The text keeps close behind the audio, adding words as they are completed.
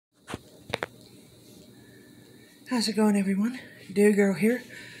How's it going, everyone? Dear Girl here.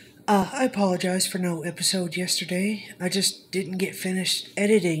 I apologize for no episode yesterday. I just didn't get finished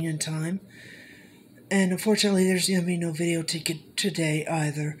editing in time. And unfortunately, there's going to be no video ticket today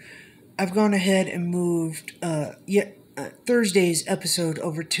either. I've gone ahead and moved Thursday's episode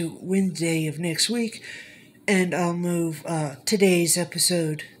over to Wednesday of next week. And I'll move today's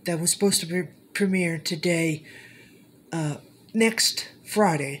episode that was supposed to premiere today next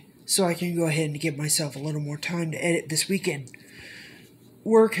Friday, so I can go ahead and give myself a little more time to edit this weekend.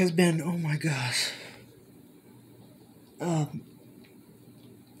 Work has been, oh my gosh,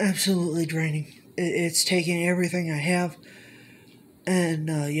 absolutely draining. It's taking everything I have,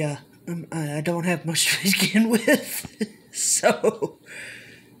 and I don't have much to begin with, so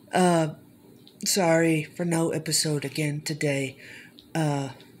sorry for no episode again today.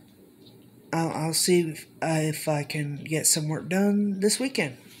 I'll see if I can get some work done this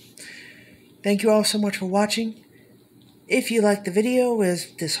weekend. Thank you all so much for watching. If you like the video, as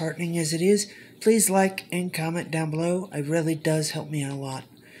disheartening as it is, please like and comment down below. It really does help me out a lot.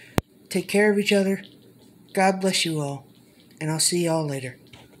 Take care of each other. God bless you all. And I'll see y'all later.